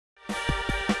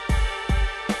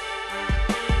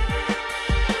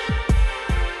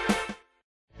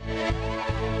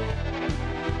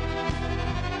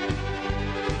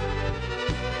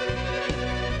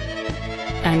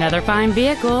Another fine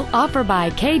vehicle offered by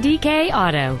KDK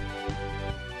Auto.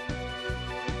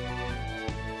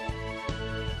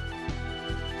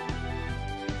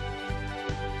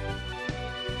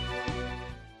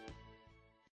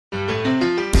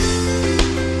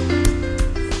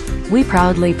 We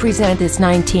proudly present this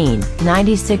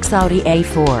 1996 Audi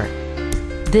A4.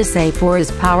 This A4 is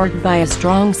powered by a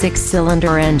strong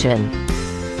 6-cylinder engine,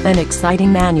 an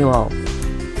exciting manual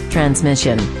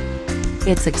transmission.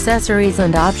 Its accessories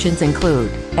and options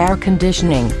include air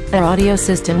conditioning, an audio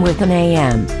system with an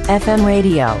AM/FM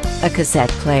radio, a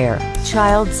cassette player,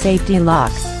 child safety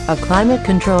locks, a climate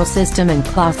control system and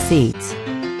cloth seats.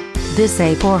 This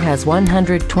A4 has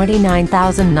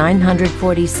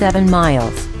 129,947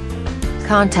 miles.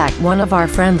 Contact one of our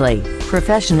friendly,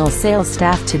 professional sales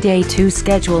staff today to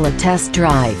schedule a test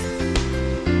drive.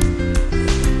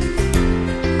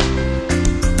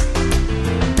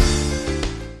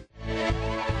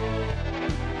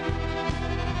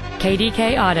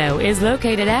 KDK Auto is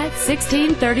located at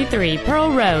 1633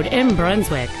 Pearl Road in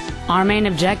Brunswick. Our main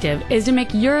objective is to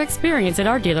make your experience at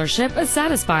our dealership a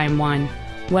satisfying one,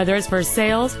 whether it's for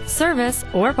sales, service,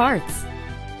 or parts.